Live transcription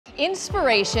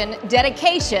inspiration,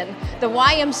 dedication, the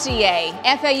YMCA,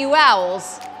 FAU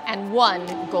Owls, and one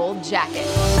gold jacket.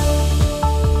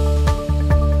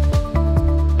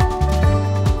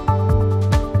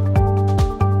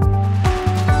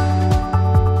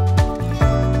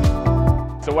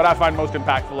 So what I find most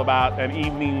impactful about an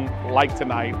evening like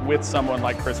tonight with someone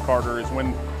like Cris Carter is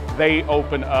when they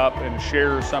open up and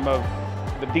share some of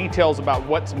the details about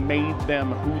what's made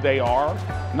them who they are,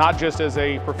 not just as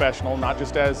a professional, not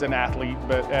just as an athlete,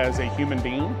 but as a human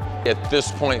being. At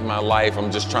this point in my life,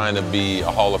 I'm just trying to be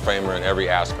a Hall of Famer in every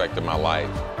aspect of my life.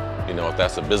 You know, if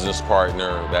that's a business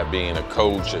partner, that being a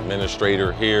coach,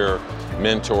 administrator here,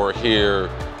 mentor here,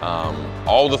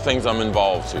 all the things I'm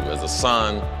involved to, as a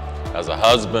son, as a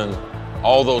husband,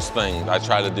 all those things I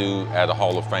try to do at a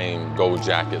Hall of Fame gold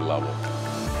jacket level.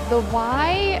 The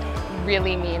Y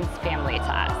really means family to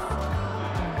us.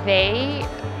 They,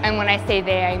 and when I say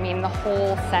they, I mean the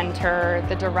whole center,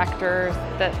 the directors,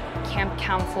 the camp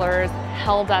counselors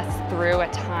held us through a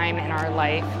time in our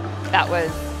life that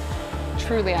was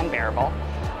truly unbearable.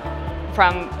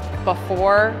 From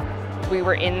before we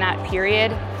were in that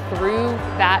period, through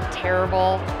that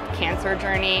terrible cancer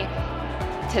journey,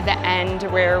 to the end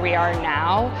where we are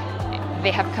now,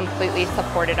 they have completely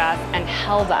supported us and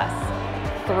held us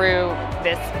through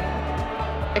this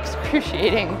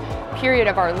excruciating period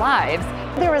of our lives.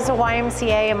 There was a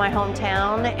YMCA in my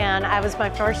hometown, and I was my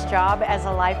first job as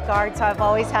a lifeguard, so I've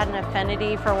always had an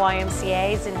affinity for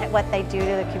YMCAs and what they do to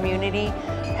the community.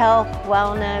 Health,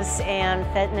 wellness, and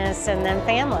fitness, and then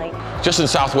family. Just in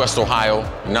Southwest Ohio,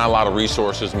 not a lot of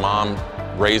resources. Mom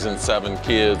raising 7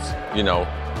 kids, you know,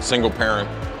 single parent,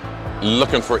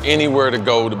 looking for anywhere to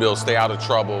go to be able to stay out of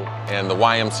trouble. And the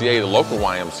YMCA, the local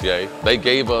YMCA, they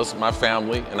gave us, my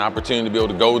family, an opportunity to be able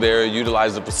to go there,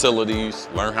 utilize the facilities,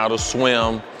 learn how to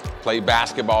swim, play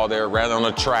basketball there, ran on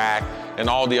a track, and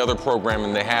all the other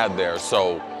programming they had there.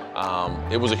 So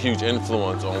it was a huge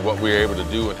influence on what we were able to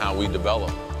do and how we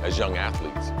develop as young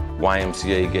athletes.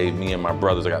 YMCA gave me and my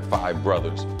brothers, I got 5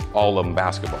 brothers, all of them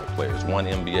basketball players, one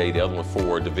NBA, the other one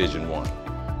 4 Division I.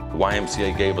 The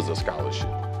YMCA gave us a scholarship.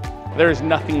 There's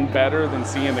nothing better than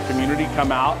seeing the community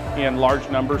come out in large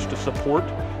numbers to support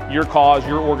your cause,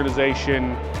 your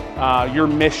organization, your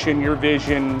mission, your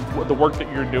vision, the work that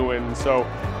you're doing. So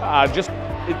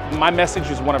my message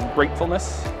is one of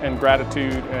gratefulness and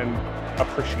gratitude and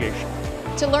appreciation.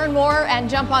 To learn more and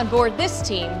jump on board this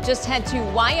team, just head to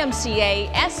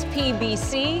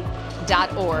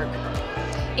ymcaspbc.org.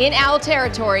 In Owl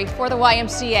territory for the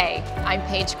YMCA, I'm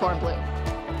Paige Kornblum.